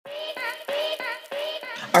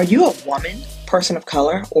Are you a woman, person of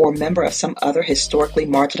color, or a member of some other historically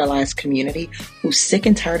marginalized community who's sick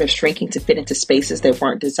and tired of shrinking to fit into spaces that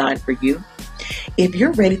weren't designed for you? If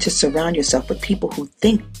you're ready to surround yourself with people who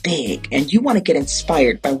think big and you want to get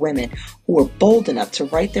inspired by women who are bold enough to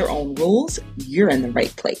write their own rules, you're in the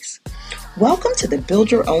right place. Welcome to the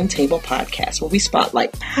Build Your Own Table podcast, where we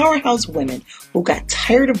spotlight powerhouse women who got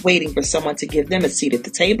tired of waiting for someone to give them a seat at the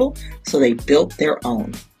table, so they built their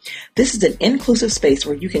own. This is an inclusive space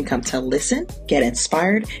where you can come to listen, get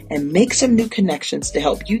inspired, and make some new connections to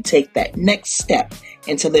help you take that next step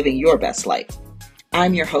into living your best life.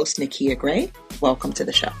 I'm your host, Nakia Gray. Welcome to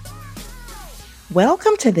the show.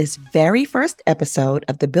 Welcome to this very first episode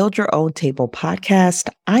of the Build Your Own Table podcast.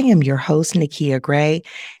 I am your host, Nakia Gray,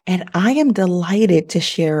 and I am delighted to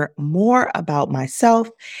share more about myself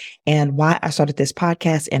and why I started this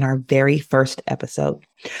podcast in our very first episode.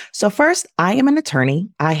 So first, I am an attorney.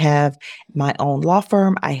 I have my own law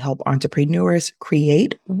firm. I help entrepreneurs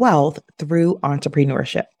create wealth through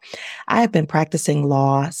entrepreneurship. I have been practicing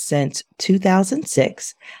law since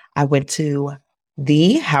 2006. I went to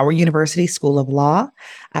the Howard University School of Law.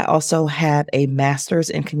 I also have a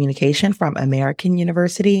master's in communication from American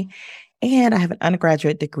University, and I have an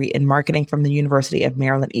undergraduate degree in marketing from the University of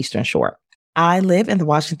Maryland Eastern Shore. I live in the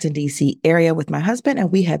Washington, D.C. area with my husband,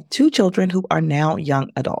 and we have 2 children who are now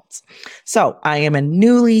young adults. So I am a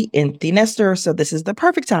newly empty nester, so this is the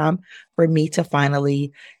perfect time for me to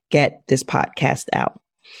finally get this podcast out.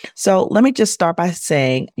 So let me just start by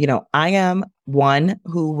saying, I am one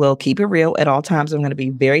who will keep it real at all times. I'm going to be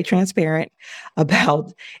very transparent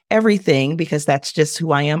about everything because that's just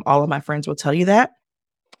who I am. All of my friends will tell you that.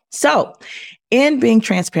 So in being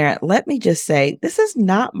transparent, let me just say, this is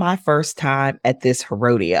not my first time at this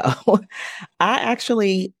rodeo. I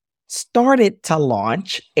actually started to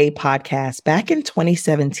launch a podcast back in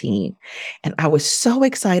 2017, and I was so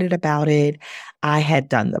excited about it. I had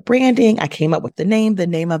done the branding. I came up with the name. The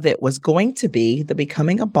name of it was going to be the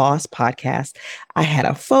Becoming a Boss podcast. I had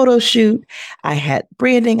a photo shoot. I had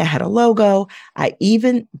branding. I had a logo. I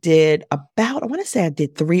even did I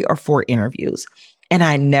did 3 or 4 interviews, and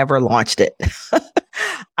I never launched it.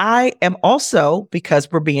 I am also,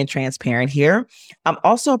 because we're being transparent here, I'm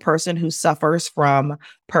also a person who suffers from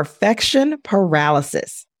perfection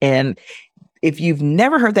paralysis. And if you've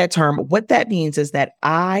never heard that term, what that means is that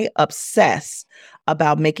I obsess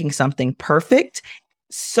about making something perfect,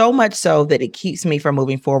 so much so that it keeps me from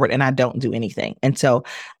moving forward and I don't do anything. And so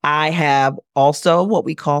I have also what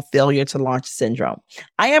we call failure to launch syndrome.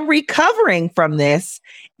 I am recovering from this,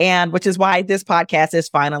 and which is why this podcast is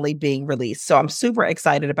finally being released. So I'm super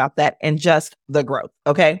excited about that and just the growth.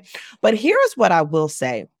 Okay. But here's what I will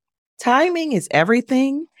say. Timing is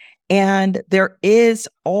everything. And there is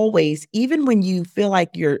always, even when you feel like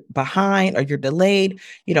you're behind or you're delayed,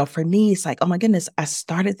 for me, it's like, oh my goodness, I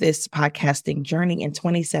started this podcasting journey in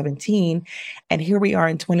 2017 and here we are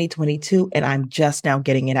in 2022 and I'm just now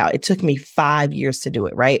getting it out. It took me 5 years to do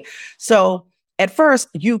it, right? So at first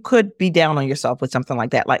you could be down on yourself with something like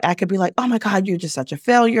that. Like I could be like, oh my God, you're just such a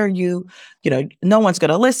failure. No one's going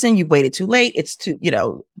to listen. You waited too late. It's too,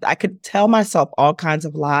 I could tell myself all kinds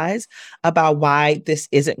of lies about why this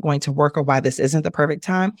isn't going to work or why this isn't the perfect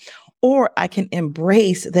time. Or I can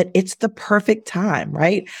embrace that it's the perfect time,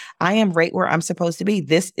 right? I am right where I'm supposed to be.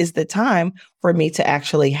 This is the time for me to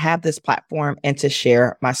actually have this platform and to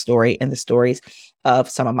share my story and the stories of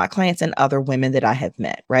some of my clients and other women that I have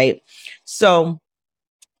met, right? So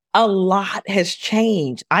a lot has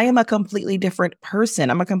changed. I am a completely different person.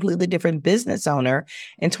 I'm a completely different business owner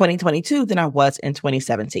in 2022 than I was in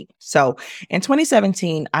 2017. So in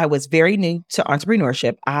 2017, I was very new to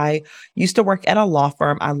entrepreneurship. I used to work at a law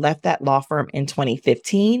firm. I left that law firm in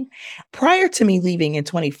 2015. Prior to me leaving in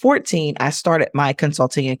 2014, I started my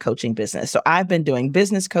consulting and coaching business. So I've been doing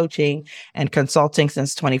business coaching and consulting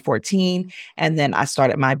since 2014. And then I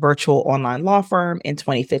started my virtual online law firm in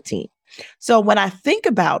 2015. So when I think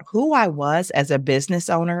about who I was as a business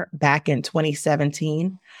owner back in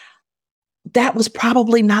 2017, that was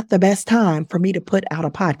probably not the best time for me to put out a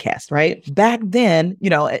podcast, right? Back then,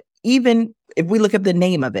 even if we look at the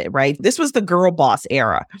name of it, right? This was the girl boss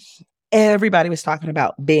era. Everybody was talking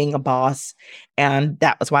about being a boss. And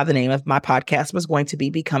that was why the name of my podcast was going to be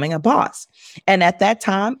Becoming a Boss. And at that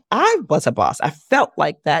time, I was a boss. I felt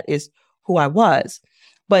like that is who I was.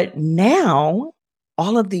 But now,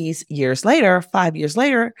 all of these years later, 5 years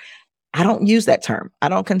later, I don't use that term. I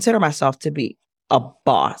don't consider myself to be a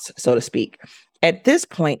boss, so to speak. At this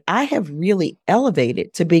point, I have really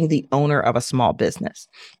elevated to being the owner of a small business.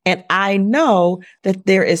 And I know that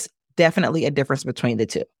there is definitely a difference between the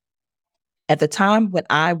two. At the time when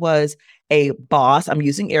I was a boss, I'm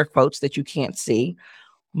using air quotes that you can't see.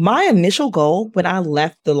 My initial goal when I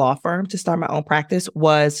left the law firm to start my own practice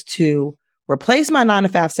was to replace my 9 to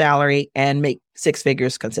 5 salary and make 6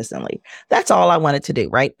 figures consistently. That's all I wanted to do,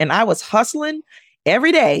 right? And I was hustling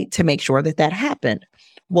every day to make sure that that happened.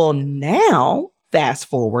 Well, now, fast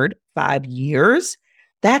forward 5 years,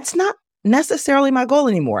 that's not necessarily my goal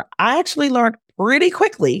anymore. I actually learned pretty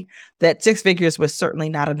quickly that 6 figures was certainly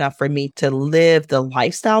not enough for me to live the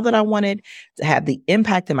lifestyle that I wanted, to have the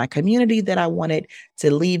impact in my community that I wanted,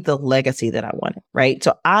 to leave the legacy that I wanted, right?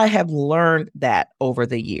 So I have learned that over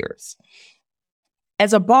the years.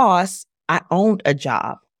 As a boss, I owned a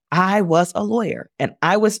job. I was a lawyer and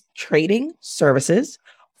I was trading services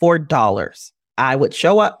for dollars. I would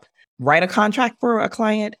show up, write a contract for a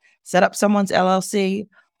client, set up someone's LLC,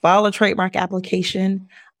 file a trademark application.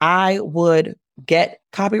 I would get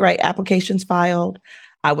copyright applications filed.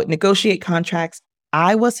 I would negotiate contracts.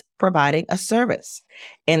 I was providing a service.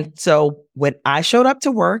 And so when I showed up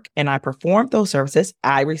to work and I performed those services,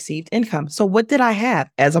 I received income. So what did I have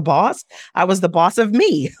as a boss? I was the boss of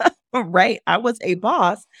me, right? I was a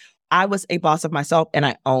boss. I was a boss of myself and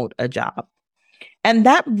I owned a job. And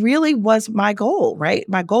that really was my goal, right?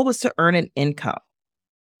 My goal was to earn an income.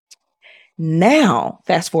 Now,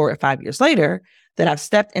 fast forward 5 years later, that I've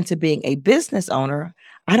stepped into being a business owner,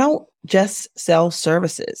 I don't just sell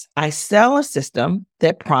services. I sell a system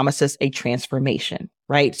that promises a transformation,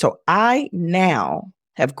 right? So I now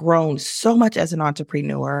have grown so much as an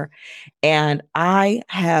entrepreneur, and I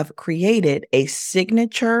have created a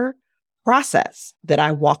signature process that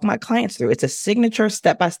I walk my clients through. It's a signature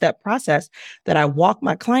step-by-step process that I walk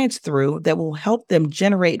my clients through that will help them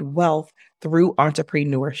generate wealth through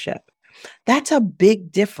entrepreneurship. That's a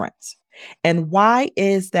big difference. And why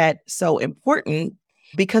is that so important?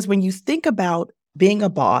 Because when you think about being a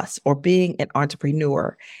boss or being an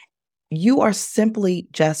entrepreneur, you are simply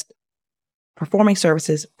just performing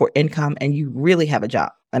services for income and you really have a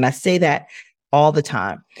job. And I say that all the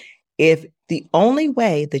time. If the only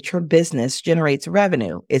way that your business generates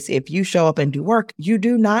revenue is if you show up and do work, you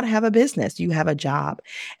do not have a business, you have a job.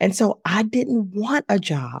 And so I didn't want a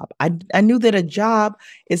job. I knew that a job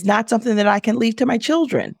is not something that I can leave to my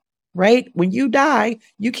children, right? When you die,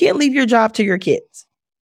 you can't leave your job to your kids.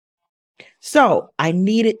 So I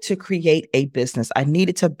needed to create a business. I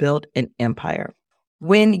needed to build an empire.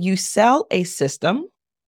 When you sell a system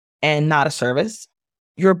and not a service,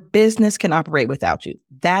 your business can operate without you.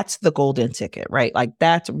 That's the golden ticket, right? Like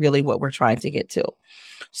that's really what we're trying to get to.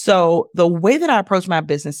 So the way that I approach my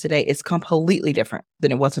business today is completely different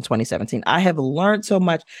than it was in 2017. I have learned so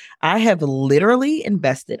much. I have literally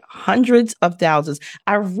invested hundreds of thousands.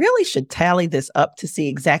 I really should tally this up to see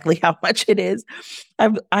exactly how much it is.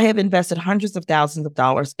 I have invested hundreds of thousands of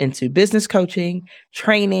dollars into business coaching,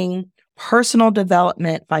 training, personal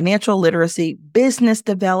development, financial literacy, business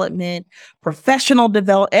development, professional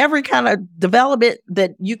development, every kind of development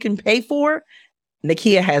that you can pay for,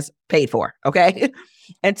 Nakia has paid for. Okay.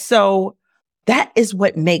 And so that is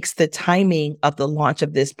what makes the timing of the launch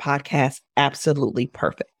of this podcast absolutely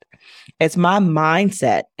perfect. As my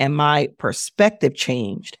mindset and my perspective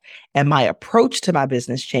changed and my approach to my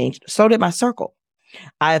business changed, so did my circle.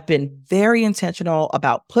 I have been very intentional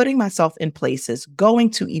about putting myself in places, going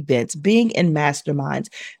to events, being in masterminds,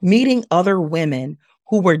 meeting other women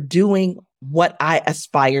who were doing what I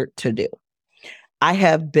aspired to do. I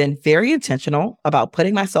have been very intentional about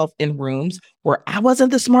putting myself in rooms where I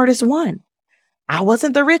wasn't the smartest one. I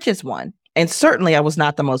wasn't the richest one. And certainly I was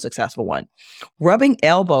not the most successful one. Rubbing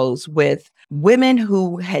elbows with women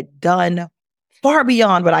who had done far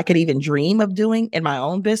beyond what I could even dream of doing in my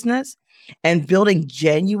own business and building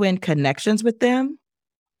genuine connections with them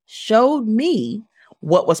showed me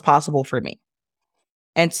what was possible for me.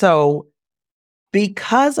 And so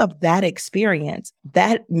because of that experience,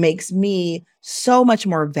 that makes me so much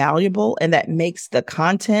more valuable, and that makes the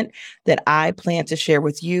content that I plan to share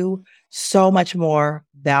with you so much more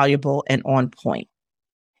valuable and on point.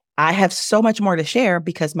 I have so much more to share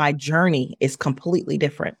because my journey is completely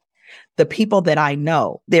different. The people that I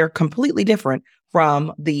know, they're completely different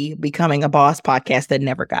from the Becoming a Boss podcast that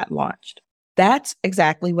never got launched. That's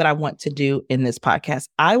exactly what I want to do in this podcast.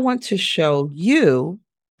 I want to show you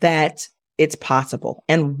that it's possible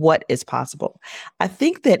and what is possible. I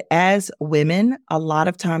think that as women, a lot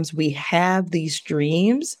of times we have these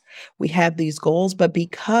dreams, we have these goals, but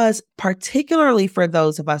because particularly for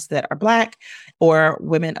those of us that are Black or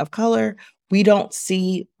women of color,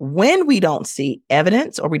 when we don't see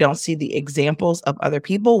evidence or we don't see the examples of other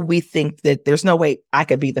people, we think that there's no way I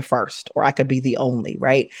could be the first or I could be the only,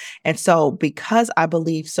 right? And so because I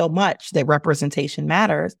believe so much that representation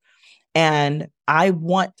matters, and I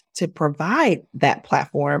want to provide that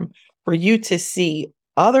platform for you to see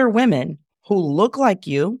other women who look like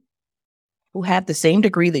you, who have the same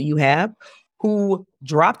degree that you have, who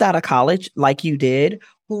dropped out of college like you did,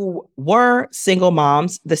 who were single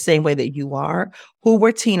moms the same way that you are, who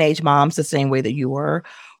were teenage moms the same way that you were,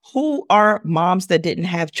 who are moms that didn't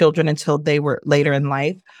have children until they were later in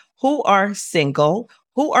life, who are single,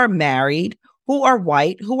 who are married, who are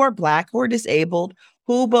white, who are Black, who are disabled,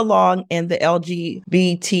 who belong in the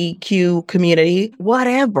LGBTQ community,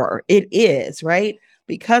 whatever it is, right?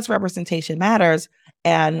 Because representation matters.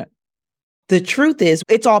 And the truth is,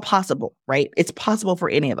 it's all possible, right? It's possible for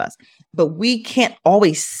any of us, but we can't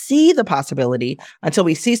always see the possibility until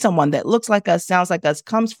we see someone that looks like us, sounds like us,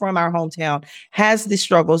 comes from our hometown, has the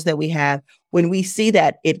struggles that we have. When we see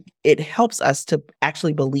that, it helps us to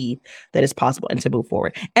actually believe that it's possible and to move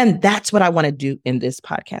forward. And that's what I want to do in this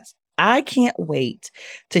podcast. I can't wait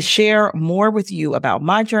to share more with you about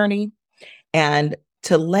my journey and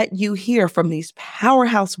to let you hear from these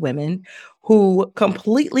powerhouse women who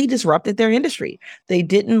completely disrupted their industry. They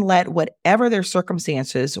didn't let whatever their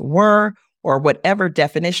circumstances were or whatever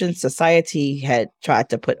definitions society had tried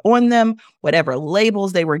to put on them, whatever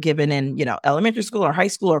labels they were given in, elementary school or high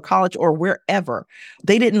school or college or wherever,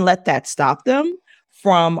 they didn't let that stop them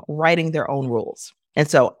from writing their own rules. And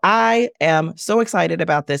so I am so excited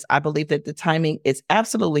about this. I believe that the timing is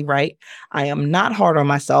absolutely right. I am not hard on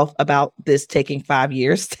myself about this taking 5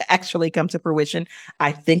 years to actually come to fruition.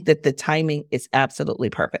 I think that the timing is absolutely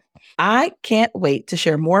perfect. I can't wait to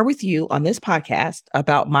share more with you on this podcast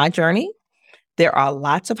about my journey. There are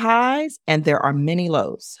lots of highs and there are many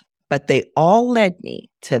lows, but they all led me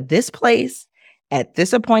to this place at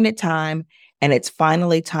this appointed time. And it's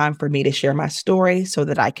finally time for me to share my story so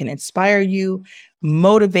that I can inspire you,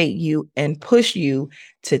 motivate you, and push you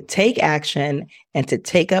to take action and to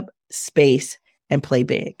take up space and play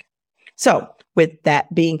big. So with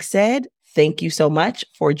that being said, thank you so much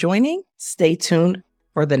for joining. Stay tuned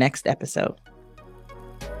for the next episode.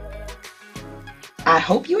 I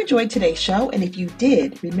hope you enjoyed today's show. And if you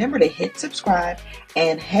did, remember to hit subscribe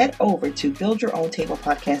and head over to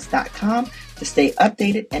buildyourowntablepodcast.com to stay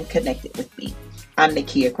updated and connected with me. I'm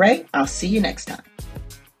Nakia Gray. I'll see you next time.